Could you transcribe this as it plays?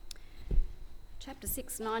chapter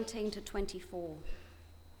 6, 19 to 24.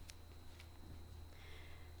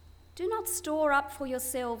 Do not store up for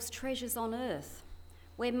yourselves treasures on earth,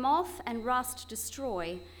 where moth and rust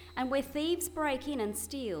destroy, and where thieves break in and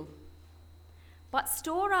steal. But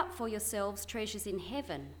store up for yourselves treasures in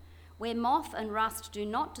heaven, where moth and rust do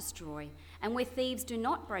not destroy, and where thieves do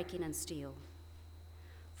not break in and steal.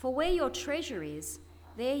 For where your treasure is,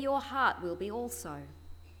 there your heart will be also.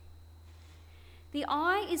 The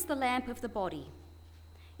eye is the lamp of the body.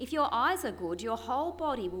 If your eyes are good, your whole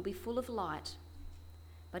body will be full of light.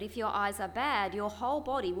 But if your eyes are bad, your whole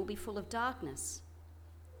body will be full of darkness.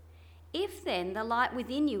 If then the light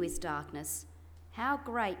within you is darkness, how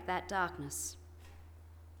great that darkness!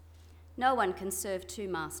 No one can serve two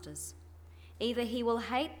masters. Either he will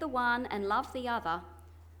hate the one and love the other,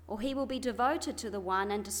 or he will be devoted to the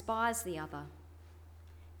one and despise the other.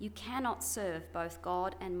 You cannot serve both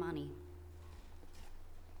God and money.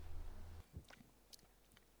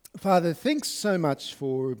 Father, thanks so much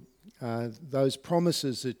for those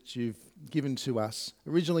promises that you've given to us,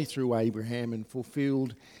 originally through Abraham and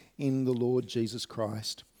fulfilled in the Lord Jesus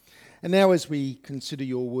Christ. And now as we consider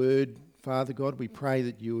your word, Father God, we pray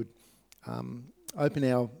that you would open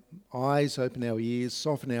our eyes, open our ears,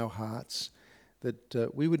 soften our hearts,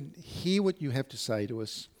 that we would hear what you have to say to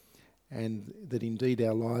us, and that indeed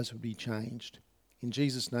our lives would be changed. In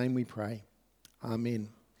Jesus' name we pray. Amen.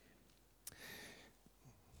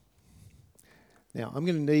 Now, I'm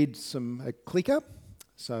going to need a clicker,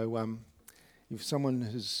 so if someone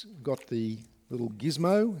has got the little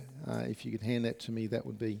gizmo, if you could hand that to me, that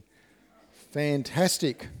would be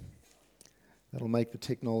fantastic. That'll make the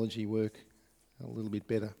technology work a little bit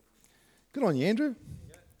better. Good on you, Andrew.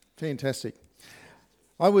 Fantastic.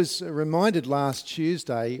 I was reminded last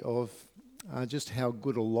Tuesday of just how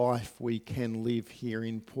good a life we can live here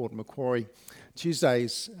in Port Macquarie.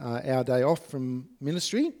 Tuesday's our day off from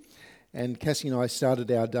ministry, and Cassie and I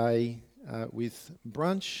started our day with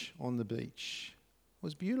brunch on the beach. It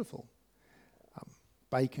was beautiful.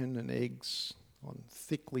 Bacon and eggs on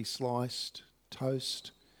thickly sliced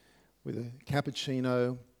toast with a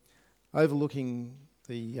cappuccino, overlooking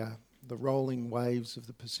the rolling waves of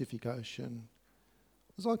the Pacific Ocean.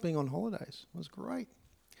 It was like being on holidays. It was great.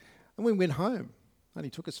 And we went home. It only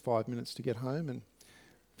took us 5 minutes to get home, and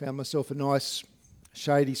found myself a nice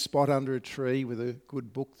shady spot under a tree with a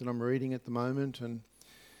good book that I'm reading at the moment, and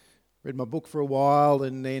read my book for a while,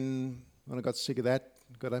 and then when I got sick of that,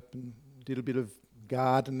 got up and did a bit of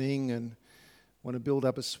gardening, and want to build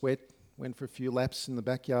up a sweat, went for a few laps in the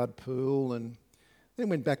backyard pool, and then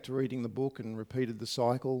went back to reading the book and repeated the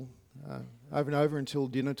cycle over and over until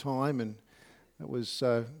dinner time, and it was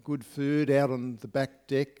good food out on the back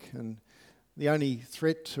deck, and the only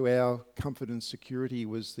threat to our comfort and security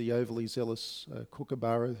was the overly zealous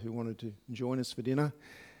kookaburra who wanted to join us for dinner.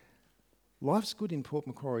 Life's good in Port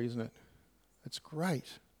Macquarie, isn't it? It's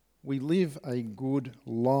great. We live a good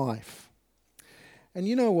life. And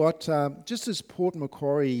you know what? Just as Port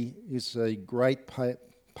Macquarie is a great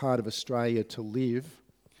part of Australia to live,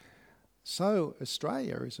 so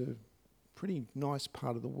Australia is a pretty nice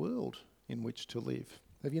part of the world in which to live.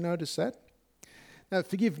 Have you noticed that? Now,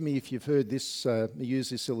 forgive me if you've heard this,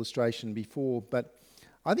 used this illustration before, but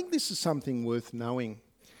I think this is something worth knowing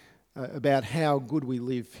about how good we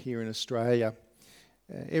live here in Australia.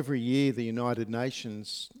 Every year, the United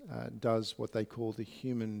Nations does what they call the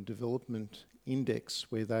Human Development Index,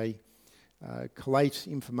 where they collate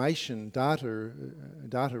information, data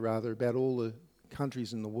about all the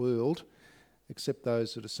countries in the world, except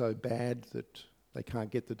those that are so bad that they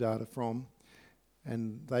can't get the data from.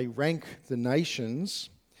 And they rank the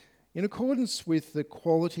nations in accordance with the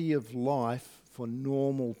quality of life for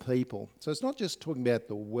normal people. So it's not just talking about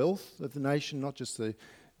the wealth of the nation, not just the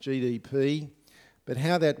GDP, but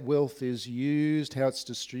how that wealth is used, how it's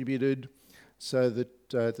distributed, so that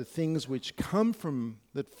the things which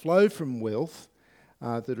that flow from wealth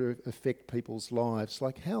that affect people's lives,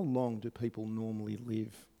 like how long do people normally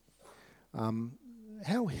live?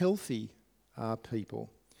 How healthy are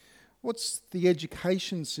people? What's the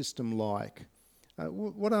education system like?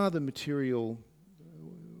 What are the material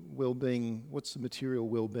well-being? What's the material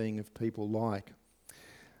well-being of people like?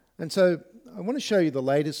 And so I want to show you the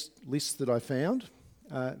latest list that I found.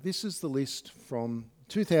 This is the list from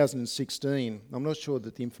 2016. I'm not sure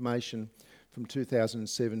that the information from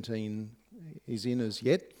 2017 is in as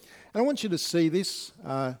yet. And I want you to see this.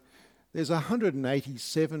 There's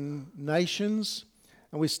 187 nations,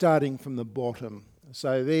 and we're starting from the bottom.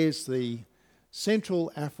 So there's the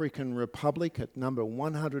Central African Republic at number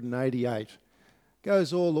 188.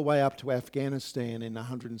 Goes all the way up to Afghanistan in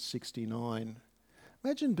 169.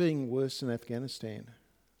 Imagine being worse than Afghanistan.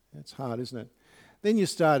 That's hard, isn't it? Then you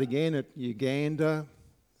start again at Uganda,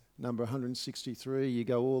 number 163. You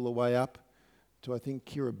go all the way up to, I think,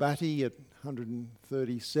 Kiribati at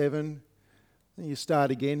 137. Then you start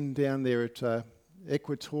again down there at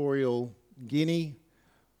Equatorial Guinea,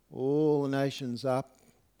 all the nations up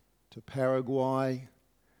to Paraguay.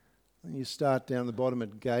 Then you start down the bottom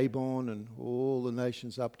at Gabon and all the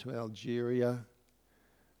nations up to Algeria.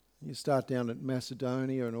 You start down at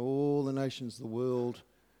Macedonia and all the nations of the world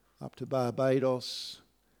up to Barbados.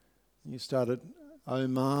 You start at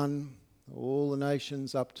Oman, all the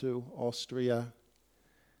nations up to Austria.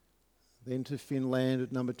 Then to Finland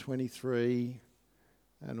at number 23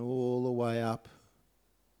 and all the way up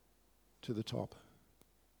to the top.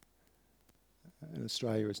 And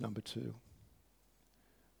Australia is number 2.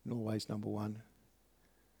 Norway's number 1,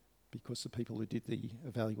 because the people who did the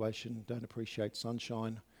evaluation don't appreciate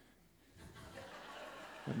sunshine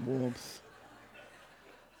and warmth.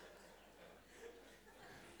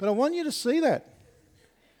 But I want you to see that,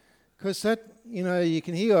 because that, you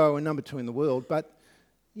can hear, we're number 2 in the world, but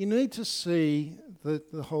you need to see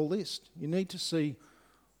the whole list. You need to see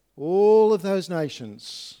all of those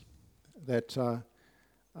nations that are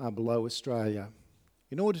below Australia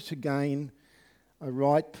in order to gain a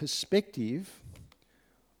right perspective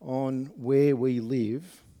on where we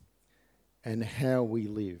live and how we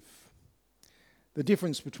live. The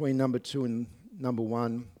difference between number 2 and number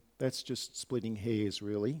 1, that's just splitting hairs,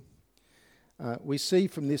 really. We see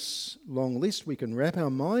from this long list, we can wrap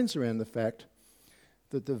our minds around the fact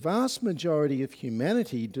that the vast majority of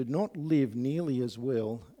humanity did not live nearly as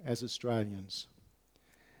well as Australians.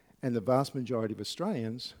 And the vast majority of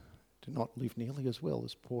Australians do not live nearly as well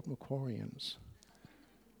as Port Macquarians.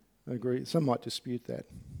 I agree. Some might dispute that.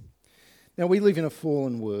 Now, we live in a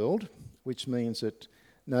fallen world, which means that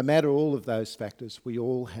no matter all of those factors, we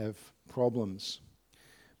all have problems.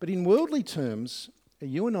 But in worldly terms,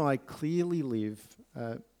 you and I clearly live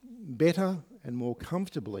better and more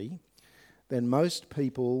comfortably than most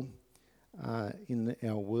people in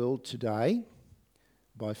our world today,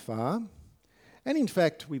 by far. And in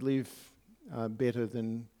fact, we live better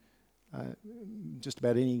than just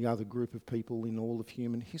about any other group of people in all of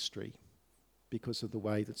human history because of the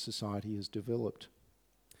way that society has developed.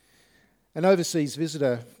 An overseas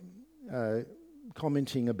visitor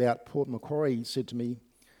commenting about Port Macquarie said to me,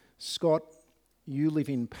 "Scott, you live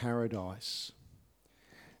in paradise."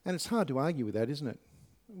 And it's hard to argue with that, isn't it?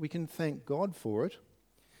 We can thank God for it.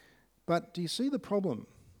 But do you see the problem?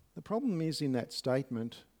 The problem is in that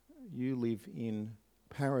statement, you live in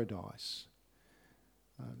paradise.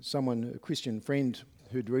 A Christian friend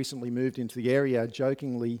who'd recently moved into the area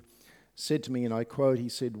jokingly said to me, and I quote, he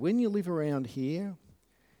said, "When you live around here,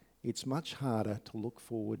 it's much harder to look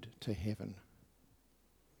forward to heaven."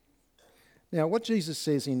 Now, what Jesus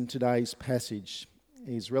says in today's passage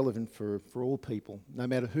is relevant for all people, no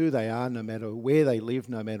matter who they are, no matter where they live,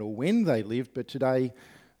 no matter when they lived, but today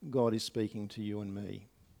God is speaking to you and me.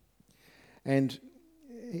 And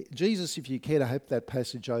Jesus, if you care to have that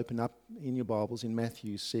passage open up in your Bibles in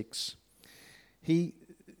Matthew 6, he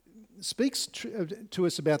speaks to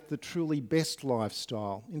us about the truly best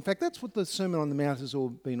lifestyle. In fact, that's what the Sermon on the Mount has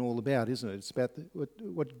been all about, isn't it? It's about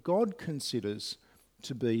what God considers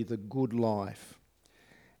to be the good life.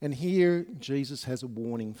 And here Jesus has a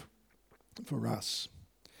warning for us.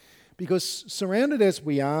 Because surrounded as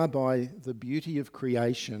we are by the beauty of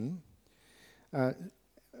creation,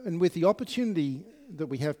 and with the opportunity that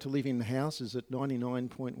we have to live in houses that 99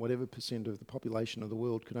 point whatever % of the population of the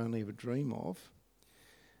world could only ever dream of,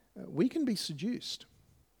 we can be seduced.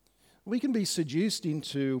 We can be seduced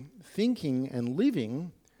into thinking and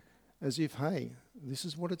living as if, hey, this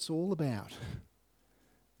is what it's all about.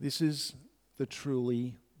 This is the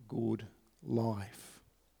truly good life.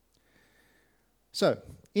 So,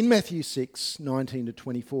 in Matthew 6, 19 to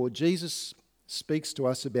 24, Jesus speaks to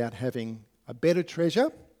us about having a better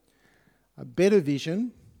treasure, a better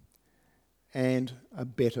vision, and a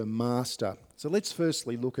better master. So let's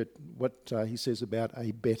firstly look at what he says about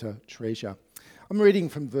a better treasure. I'm reading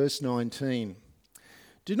from verse 19.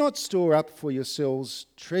 "Do not store up for yourselves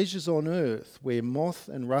treasures on earth where moth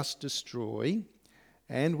and rust destroy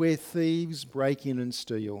and where thieves break in and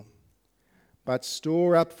steal. But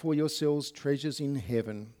store up for yourselves treasures in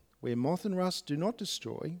heaven where moth and rust do not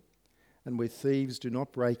destroy and where thieves do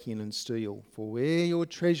not break in and steal. For where your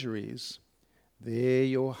treasure is, there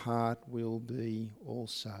your heart will be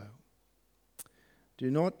also." Do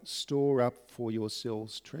not store up for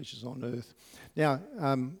yourselves treasures on earth. Now,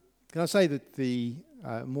 can I say that the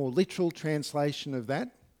more literal translation of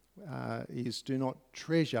that is do not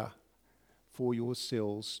treasure for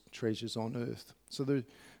yourselves treasures on earth. So the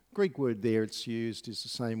Greek word there it's used is the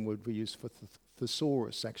same word we use for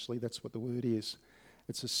thesaurus, actually. That's what the word is.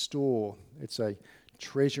 It's a store. It's a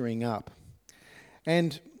treasuring up.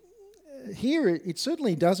 And here it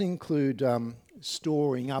certainly does include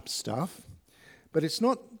storing up stuff, but it's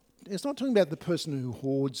not talking about the person who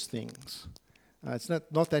hoards things. It's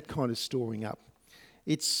not that kind of storing up.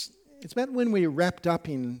 It's about when we're wrapped up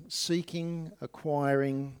in seeking,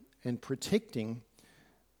 acquiring, and protecting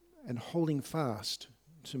and holding fast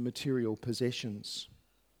to material possessions.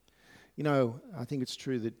 You know, I think it's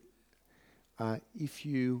true that if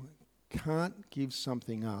you can't give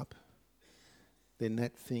something up, then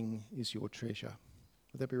that thing is your treasure.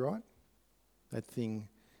 Would that be right? That thing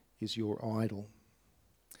is your idol.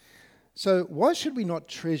 So why should we not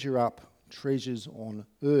treasure up treasures on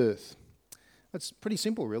earth? It's pretty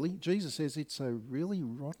simple, really. Jesus says it's a really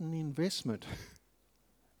rotten investment.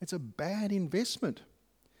 It's a bad investment.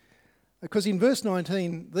 Because in verse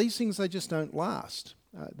 19, these things, they just don't last.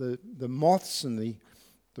 The moths and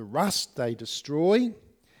the rust, they destroy,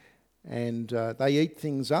 and they eat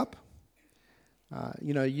things up.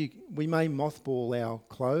 We may mothball our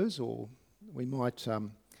clothes, or we might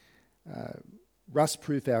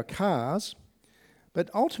rust-proof our cars, but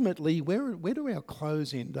ultimately, where do our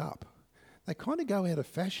clothes end up? They kind of go out of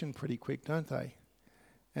fashion pretty quick, don't they?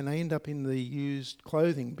 And they end up in the used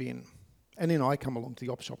clothing bin. And then I come along to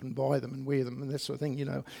the op shop and buy them and wear them and that sort of thing, you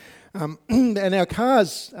know. And our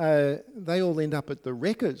cars, they all end up at the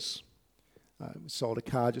wreckers. We sold a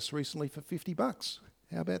car just recently for $50.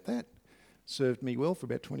 How about that? Served me well for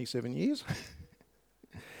about 27 years.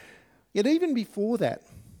 Yet even before that,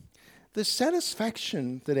 the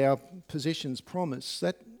satisfaction that our possessions promise,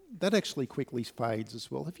 that actually quickly fades as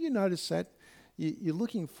well. Have you noticed that? You're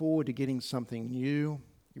looking forward to getting something new.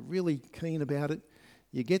 You're really keen about it.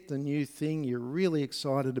 You get the new thing. You're really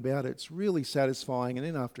excited about it. It's really satisfying. And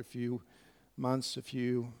then after a few months, a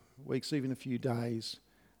few weeks, even a few days,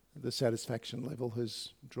 the satisfaction level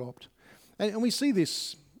has dropped. And we see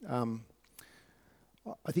this, I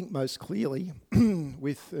think, most clearly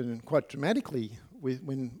with, and quite dramatically,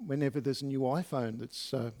 whenever there's a new iPhone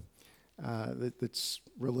that's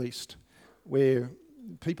released, where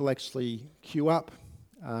people actually queue up.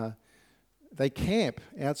 They camp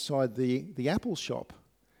outside the Apple shop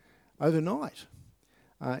overnight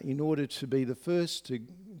in order to be the first to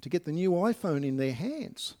get the new iPhone in their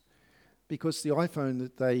hands, because the iPhone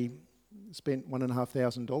that they spent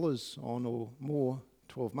 $1,500 on or more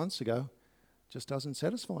 12 months ago just doesn't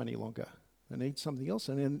satisfy any longer. They need something else,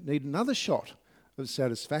 and they need another shot of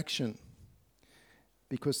satisfaction,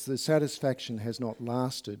 because the satisfaction has not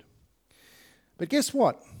lasted. But guess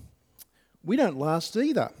what? We don't last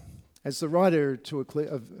either. As the writer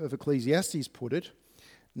of Ecclesiastes put it,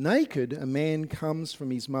 naked a man comes from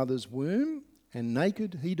his mother's womb, and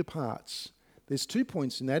naked he departs. There's 2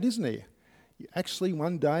 points in that, isn't there? Actually,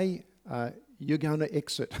 one day you're going to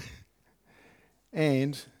exit,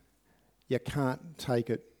 and you can't take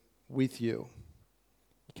it with you.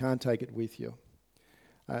 You can't take it with you.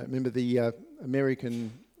 Remember the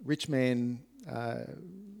American rich man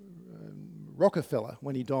Rockefeller,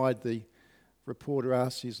 when he died, the reporter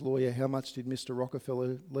asked his lawyer, how much did Mr.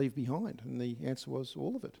 Rockefeller leave behind? And the answer was,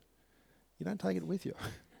 all of it. You don't take it with you.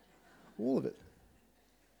 All of it.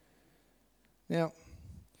 Now,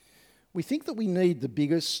 we think that we need the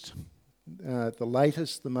biggest, the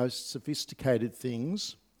latest, the most sophisticated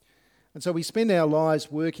things. And so we spend our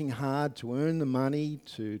lives working hard to earn the money,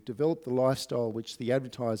 to develop the lifestyle which the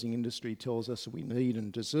advertising industry tells us we need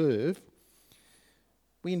and deserve.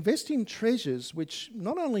 We invest in treasures which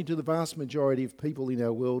not only do the vast majority of people in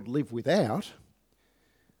our world live without,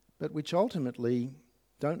 but which ultimately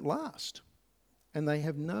don't last, and they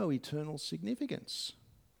have no eternal significance.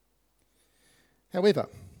 However,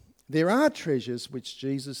 there are treasures which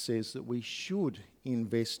Jesus says that we should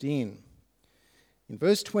invest in. In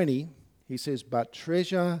verse 20, he says, "But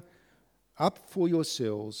treasure up for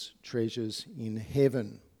yourselves treasures in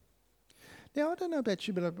heaven." Now, I don't know about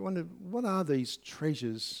you, but I wonder, what are these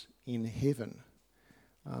treasures in heaven?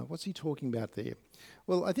 What's he talking about there?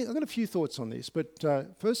 Well, I think I've got a few thoughts on this, but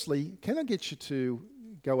firstly, can I get you to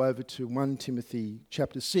go over to 1 Timothy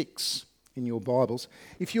chapter 6 in your Bibles?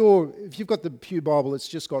 If you've got the Pew Bible, it's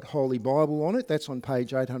just got Holy Bible on it. That's on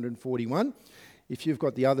page 841. If you've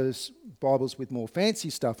got the other Bibles with more fancy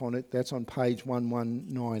stuff on it, that's on page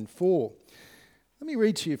 1194. Let me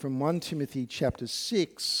read to you from 1 Timothy chapter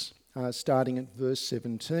 6, starting at verse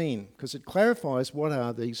 17, because it clarifies what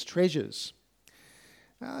are these treasures.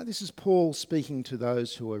 This is Paul speaking to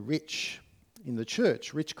those who are rich in the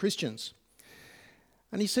church, rich Christians.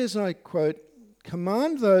 And he says, and I quote,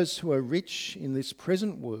 "Command those who are rich in this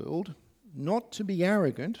present world not to be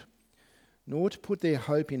arrogant, nor to put their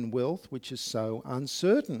hope in wealth, which is so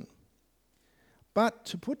uncertain, but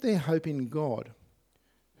to put their hope in God,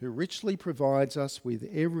 who richly provides us with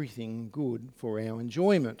everything good for our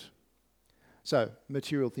enjoyment." So,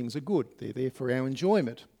 material things are good. They're there for our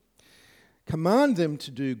enjoyment. Command them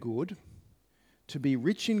to do good, to be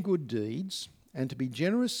rich in good deeds, and to be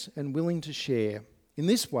generous and willing to share. In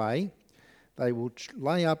this way, they will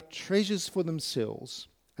lay up treasures for themselves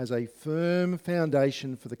as a firm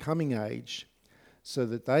foundation for the coming age, so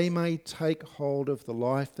that they may take hold of the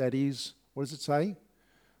life that is, what does it say?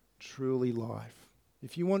 Truly life.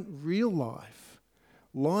 If you want real life,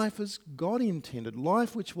 life as God intended,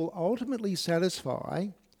 life which will ultimately satisfy,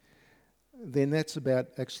 then that's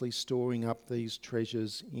about actually storing up these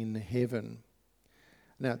treasures in heaven.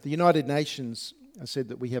 Now, the United Nations said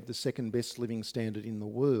that we have the second best living standard in the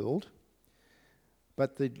world,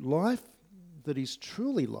 but the life that is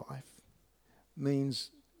truly life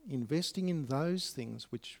means investing in those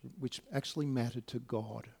things which actually matter to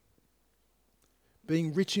God.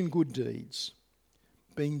 Being rich in good deeds,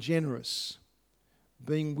 being generous,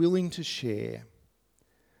 being willing to share,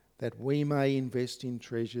 that we may invest in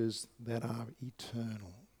treasures that are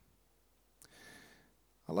eternal.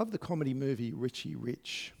 I love the comedy movie Richie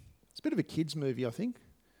Rich. It's a bit of a kid's movie, I think,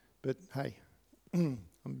 but hey, I'm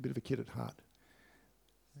a bit of a kid at heart.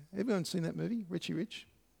 Everyone seen that movie, Richie Rich?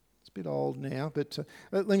 It's a bit old now, but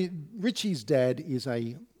Richie's dad is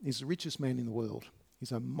the richest man in the world.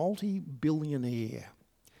 He's a multi-billionaire.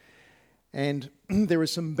 And there are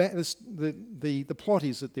some the plot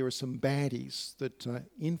is that there are some baddies that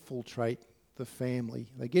infiltrate the family.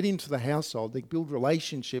 They get into the household, they build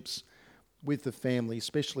relationships with the family,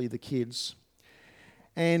 especially the kids.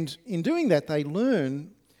 And in doing that, they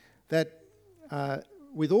learn that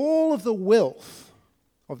with all of the wealth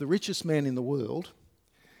of the richest man in the world,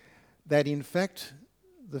 that in fact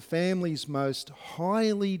the family's most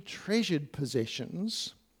highly treasured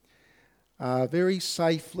possessions are very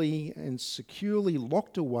safely and securely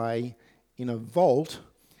locked away in a vault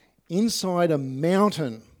inside a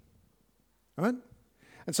mountain, right?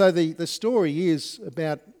 And so the story is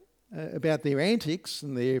about their antics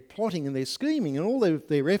and their plotting and their scheming and all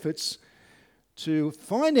their efforts to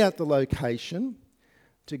find out the location,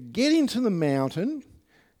 to get into the mountain,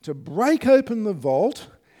 to break open the vault,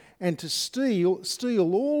 and to steal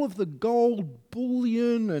all of the gold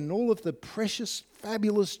bullion and all of the precious,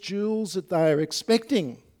 fabulous jewels that they are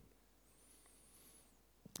expecting.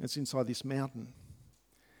 It's inside this mountain.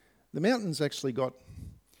 The mountain's actually got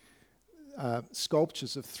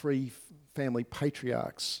sculptures of three family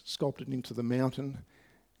patriarchs sculpted into the mountain,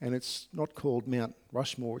 and it's not called Mount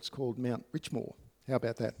Rushmore, it's called Mount Richmore. How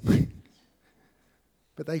about that?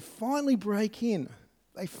 But they finally break in.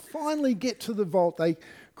 They finally get to the vault. They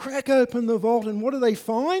crack open the vault, and what do they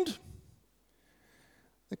find?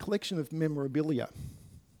 A collection of memorabilia,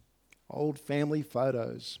 old family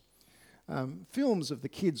photos, films of the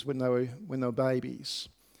kids when they were babies,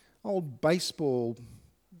 old baseball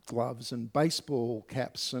gloves and baseball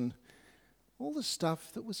caps, and all the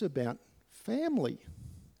stuff that was about family,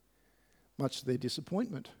 much to their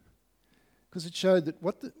disappointment. Because it showed that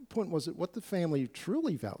what the family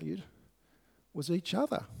truly valued was each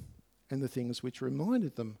other and the things which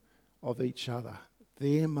reminded them of each other,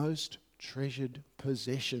 their most treasured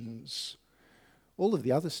possessions. All of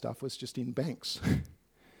the other stuff was just in banks,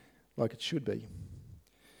 like it should be.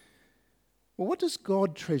 Well, what does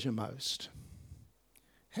God treasure most?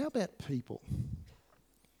 How about people?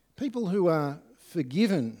 People who are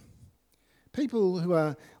forgiven, people who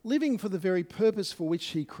are living for the very purpose for which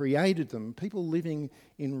He created them, people living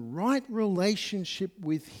in right relationship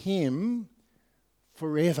with Him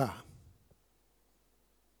forever.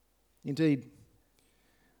 Indeed,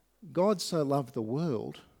 God so loved the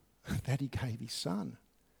world that He gave His Son,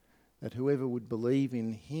 that whoever would believe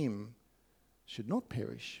in Him should not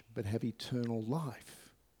perish but have eternal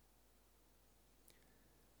life.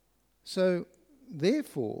 So,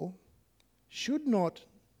 therefore, should not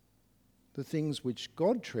the things which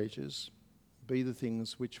God treasures be the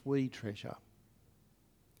things which we treasure?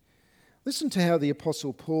 Listen to how the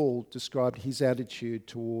Apostle Paul described his attitude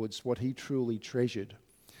towards what he truly treasured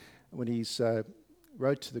when he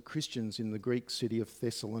wrote to the Christians in the Greek city of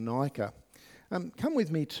Thessalonica. Come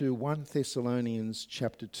with me to 1 Thessalonians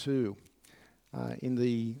chapter 2. In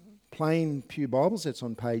the plain Pew Bibles, that's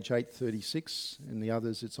on page 836, and the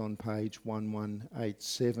others, it's on page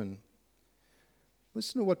 1187.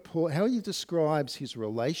 Listen to how he describes his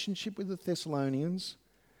relationship with the Thessalonians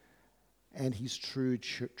and his true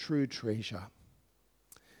treasure.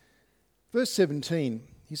 Verse 17,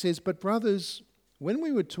 he says, "But brothers, when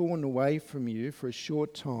we were torn away from you for a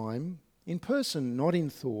short time, in person, not in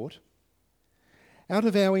thought, out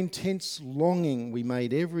of our intense longing we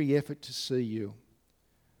made every effort to see you.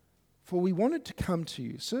 For we wanted to come to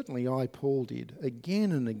you, certainly I, Paul, did,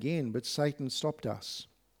 again and again, but Satan stopped us.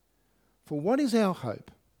 For what is our hope,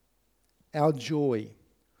 our joy,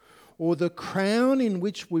 or the crown in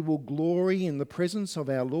which we will glory in the presence of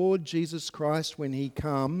our Lord Jesus Christ when he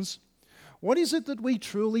comes? What is it that we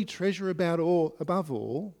truly treasure above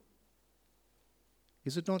all?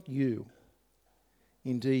 Is it not you?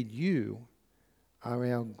 Indeed, you are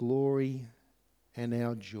our glory and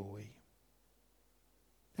our joy."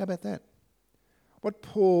 How about that? What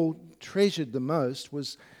Paul treasured the most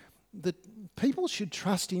was that people should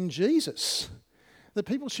trust in Jesus, that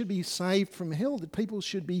people should be saved from hell, that people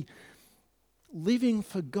should be living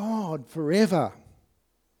for God forever.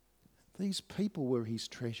 These people were his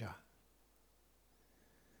treasure.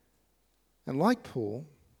 And like Paul,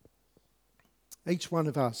 each one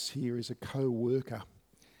of us here is a co-worker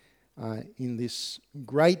in this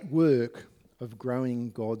great work of growing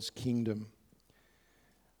God's kingdom.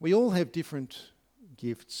 We all have different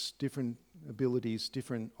gifts, different abilities,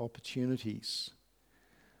 different opportunities,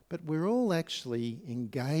 but we're all actually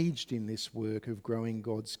engaged in this work of growing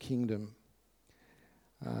God's kingdom.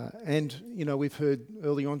 We've heard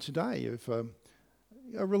early on today of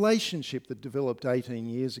a relationship that developed 18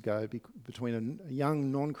 years ago between a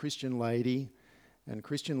young non-Christian lady and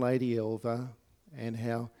Christian lady Elva, and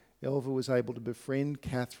how Elva was able to befriend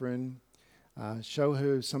Catherine, show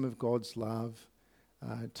her some of God's love,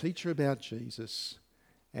 teach her about Jesus,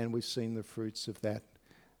 and we've seen the fruits of that.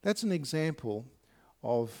 That's an example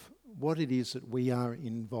of what it is that we are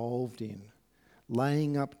involved in,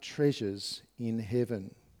 laying up treasures in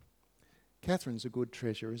heaven. Catherine's a good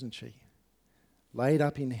treasure, isn't she? Laid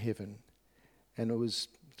up in heaven. And it was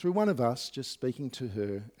through one of us just speaking to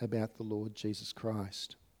her about the Lord Jesus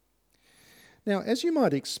Christ. Now, as you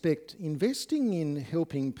might expect, investing in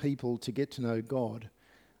helping people to get to know God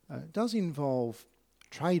does involve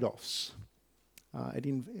trade-offs.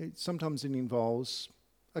 Sometimes it involves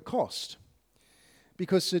a cost,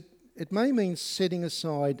 because it may mean setting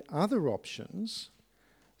aside other options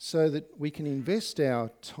so that we can invest our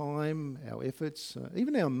time, our efforts,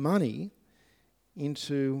 even our money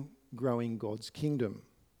into growing God's kingdom.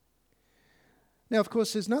 Now, of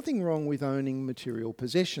course, there's nothing wrong with owning material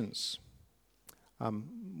possessions.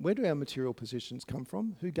 Where do our material possessions come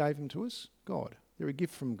from? Who gave them to us? God. They're a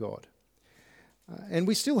gift from God. And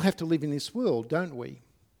we still have to live in this world, don't we?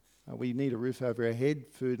 We need a roof over our head,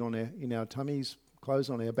 food in our tummies, clothes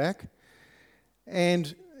on our back.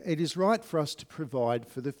 And it is right for us to provide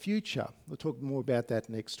for the future. We'll talk more about that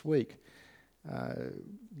next week.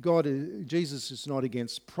 Jesus is not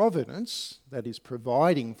against providence, that is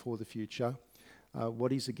providing for the future.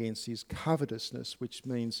 What he's against is covetousness, which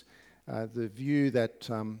means the view that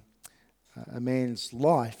a man's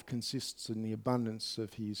life consists in the abundance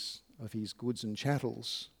of his goods and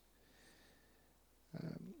chattels.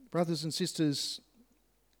 Brothers and sisters,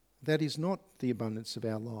 that is not the abundance of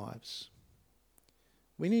our lives.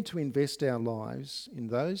 We need to invest our lives in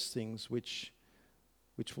those things which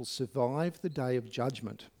will survive the day of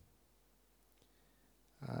judgment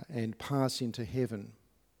and pass into heaven.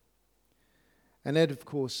 And that, of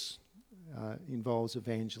course, involves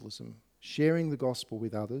evangelism, sharing the gospel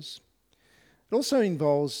with others. It also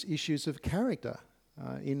involves issues of character.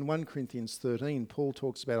 In 1 Corinthians 13, Paul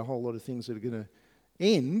talks about a whole lot of things that are going to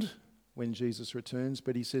end when Jesus returns,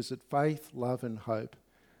 but he says that faith, love and hope,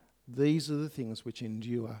 these are the things which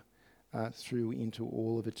endure through into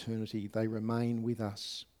all of eternity. They remain with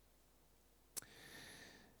us.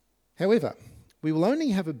 However, we will only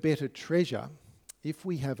have a better treasure if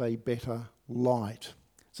we have a better light.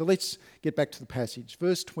 So let's get back to the passage.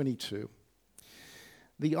 Verse 22.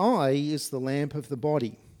 "The eye is the lamp of the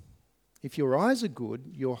body. If your eyes are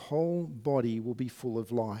good, your whole body will be full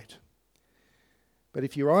of light. But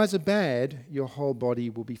if your eyes are bad, your whole body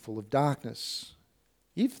will be full of darkness.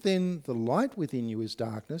 If then the light within you is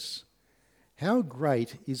darkness, how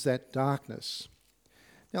great is that darkness?"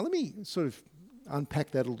 Now let me sort of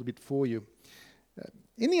unpack that a little bit for you.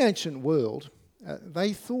 In the ancient world,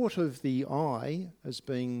 they thought of the eye as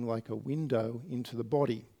being like a window into the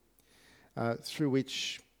body, through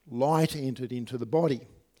which light entered into the body.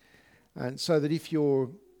 And so that if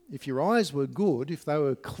your eyes were good, if they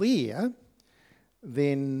were clear,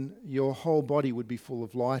 then your whole body would be full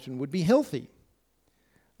of light and would be healthy.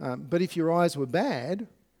 But if your eyes were bad,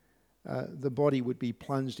 the body would be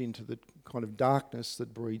plunged into the kind of darkness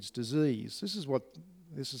that breeds disease. This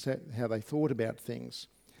is how they thought about things.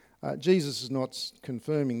 Jesus is not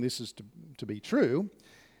confirming this is to be true.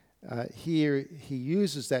 Here he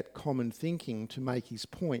uses that common thinking to make his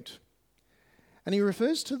point. And he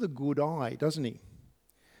refers to the good eye, doesn't he?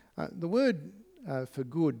 The word for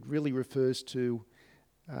good really refers to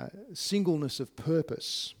singleness of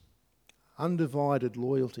purpose, undivided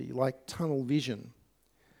loyalty, like tunnel vision.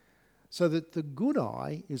 So that the good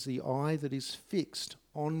eye is the eye that is fixed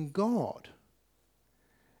on God.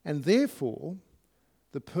 And therefore,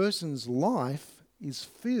 the person's life is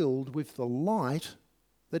filled with the light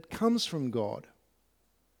that comes from God.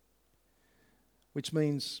 Which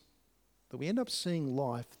means that we end up seeing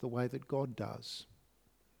life the way that God does,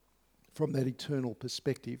 from that eternal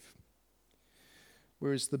perspective.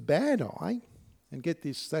 Whereas the bad eye, and get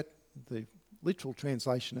this, that the literal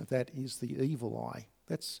translation of that is the evil eye.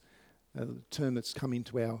 That's a term that's come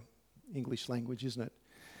into our English language, isn't it?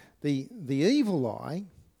 The evil eye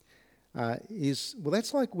is, well,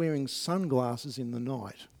 that's like wearing sunglasses in the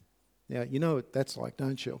night. Now, you know what that's like,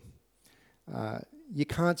 don't you? You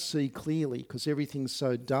can't see clearly because everything's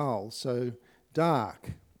so dull, so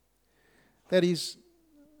dark. That is,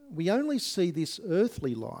 we only see this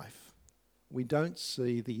earthly life. We don't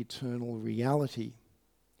see the eternal reality.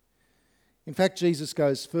 In fact, Jesus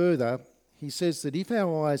goes further. He says that if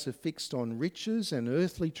our eyes are fixed on riches and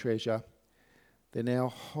earthly treasure, then our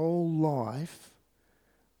whole life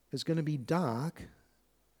is going to be dark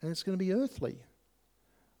and it's going to be earthly.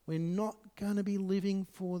 We're not going to be living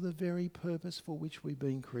for the very purpose for which we've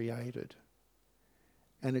been created.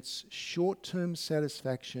 And it's short-term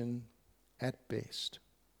satisfaction at best.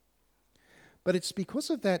 But it's because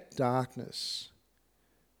of that darkness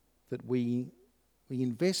that we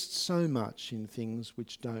invest so much in things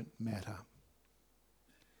which don't matter.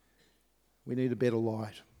 We need a better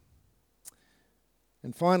light.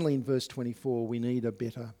 And finally, in verse 24, we need a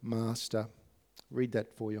better master. Read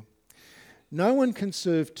that for you. No one can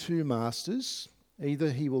serve two masters.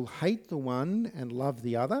 Either he will hate the one and love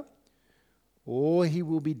the other, or he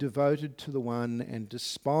will be devoted to the one and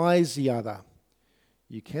despise the other.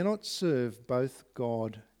 You cannot serve both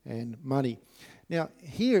God and money. Now,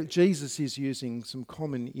 here Jesus is using some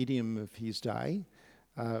common idiom of his day,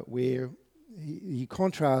 where he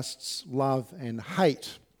contrasts love and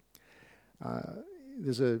hate.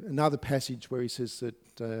 There's another passage where he says that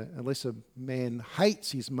unless a man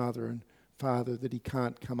hates his mother and father, that he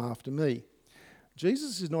can't come after me.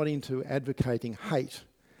 Jesus is not into advocating hate.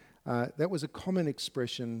 That was a common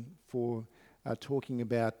expression for talking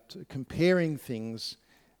about comparing things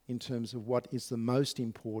in terms of what is the most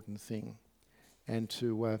important thing. And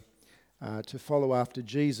to follow after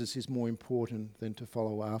Jesus is more important than to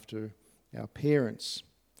follow after our parents.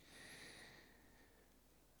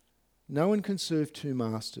 No one can serve two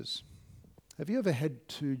masters. Have you ever had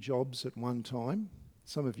two jobs at one time?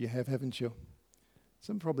 Some of you have, haven't you?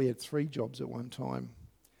 Some probably had 3 jobs at one time.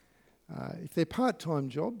 If they're part-time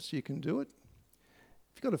jobs, you can do it.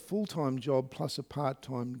 If you've got a full-time job plus a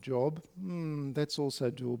part-time job, that's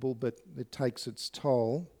also doable, but it takes its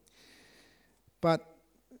toll. But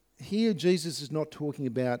here Jesus is not talking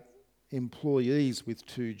about employees with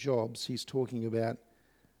 2 jobs. He's talking about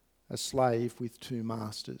a slave with 2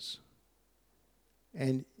 masters.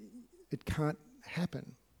 And it can't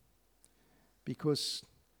happen because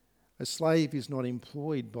a slave is not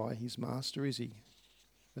employed by his master, is he?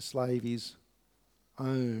 A slave is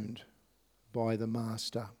owned by the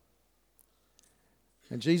master.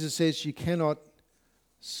 And Jesus says you cannot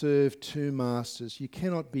serve 2 masters. You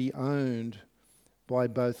cannot be owned by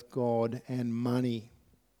both God and money.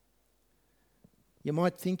 You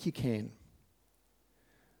might think you can.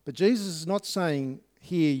 But Jesus is not saying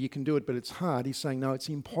here you can do it, but it's hard. He's saying, no, it's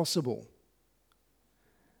impossible.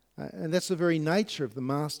 And that's the very nature of the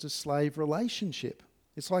master-slave relationship.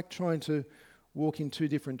 It's like trying to walk in 2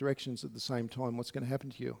 different directions at the same time. What's going to happen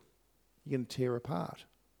to you? You're going to tear apart.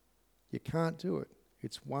 You can't do it.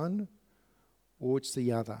 It's one or it's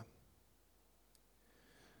the other.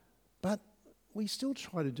 But we still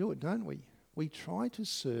try to do it, don't we? We try to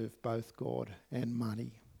serve both God and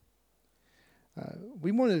money.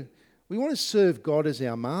 We want to serve God as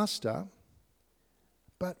our master,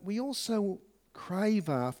 but we also crave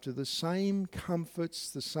after the same comforts,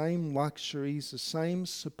 the same luxuries, the same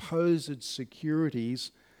supposed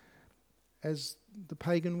securities as the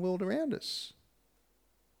pagan world around us.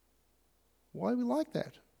 Why are we like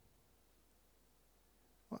that?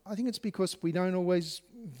 I think it's because we don't always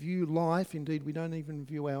view life, indeed we don't even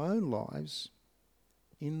view our own lives,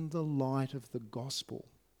 in the light of the gospel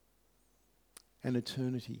and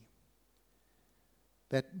eternity.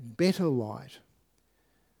 That better light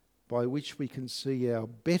by which we can see our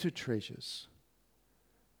better treasures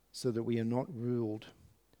so that we are not ruled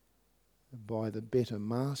by the better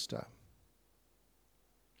master.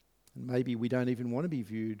 And maybe we don't even want to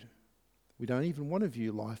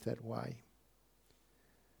view life that way.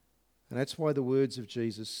 And that's why the words of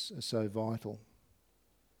Jesus are so vital.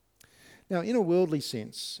 Now, in a worldly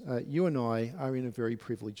sense, you and I are in a very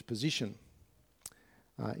privileged position.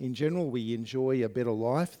 In general, we enjoy a better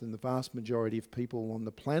life than the vast majority of people on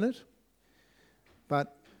the planet.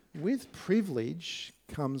 But with privilege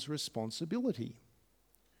comes responsibility.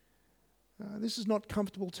 This is not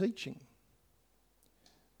comfortable teaching.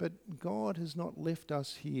 But God has not left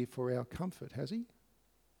us here for our comfort, has he?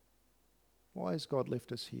 Why has God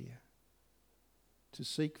left us here? To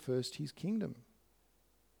seek first his kingdom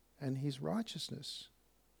and his righteousness.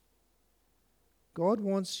 God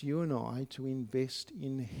wants you and I to invest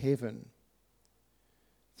in heaven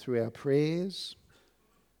through our prayers,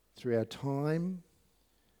 through our time,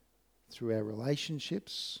 through our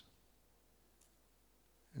relationships,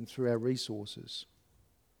 and through our resources.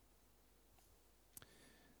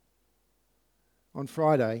 On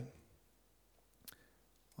Friday,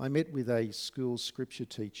 I met with a school scripture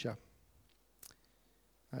teacher.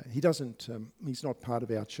 He's not part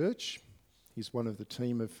of our church. He's one of the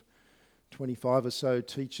team of 25 or so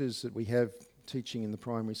teachers that we have teaching in the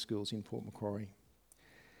primary schools in Port Macquarie.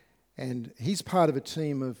 And he's part of a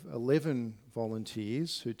team of 11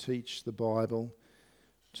 volunteers who teach the Bible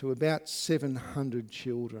to about 700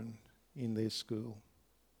 children in their school.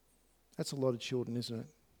 That's a lot of children, isn't it?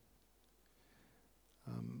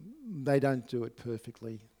 They don't do it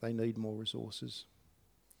perfectly. They need more resources.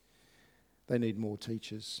 They need more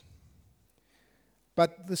teachers.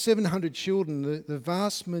 But the 700 children, the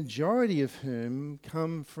vast majority of whom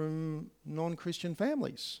come from non-Christian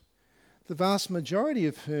families, the vast majority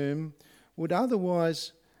of whom would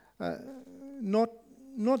otherwise not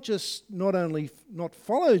only not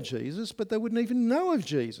follow Jesus, but they wouldn't even know of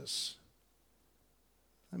Jesus.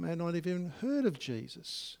 They may not have even heard of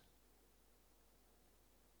Jesus.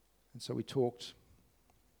 And so we talked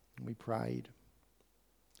and we prayed.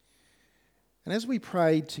 And as we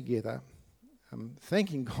prayed together,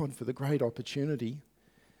 thanking God for the great opportunity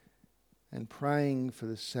and praying for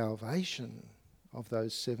the salvation of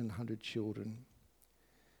those 700 children,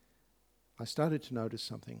 I started to notice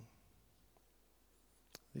something.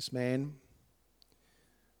 This man,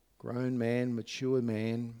 grown man, mature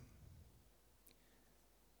man,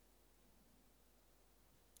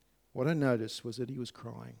 what I noticed was that he was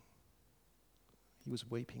crying. He was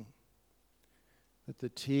weeping. That the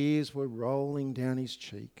tears were rolling down his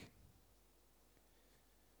cheek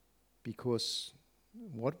because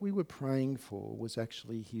what we were praying for was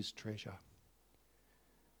actually his treasure.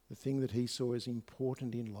 The thing that he saw as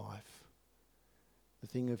important in life. The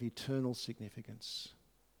thing of eternal significance.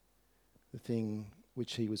 The thing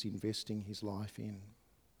which he was investing his life in.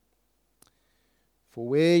 For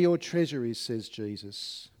where your treasure is, says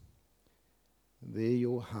Jesus, there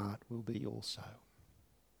your heart will be also.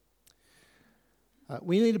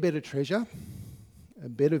 We need a better treasure, a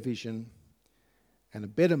better vision, and a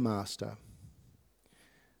better master,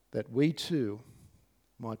 that we too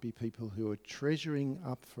might be people who are treasuring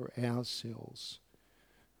up for ourselves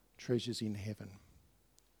treasures in heaven,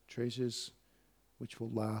 treasures which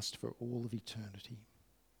will last for all of eternity.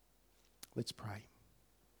 Let's pray.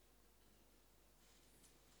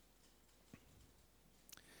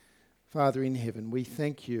 Father in heaven, we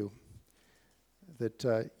thank you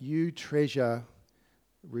that you treasure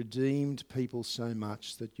redeemed people so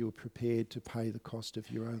much that you're prepared to pay the cost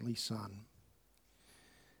of your only Son.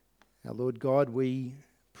 Now, Lord God, we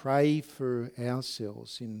pray for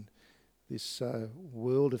ourselves in this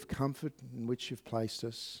world of comfort in which you've placed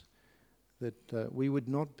us, that we would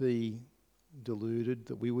not be deluded,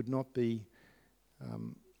 that we would not be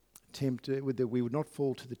tempted, that we would not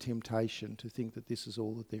fall to the temptation to think that this is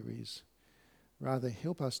all that there is. Rather,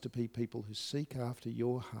 help us to be people who seek after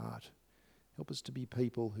your heart. Help us to be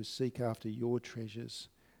people who seek after your treasures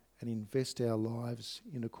and invest our lives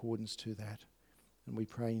in accordance to that. And we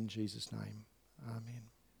pray in Jesus' name. Amen.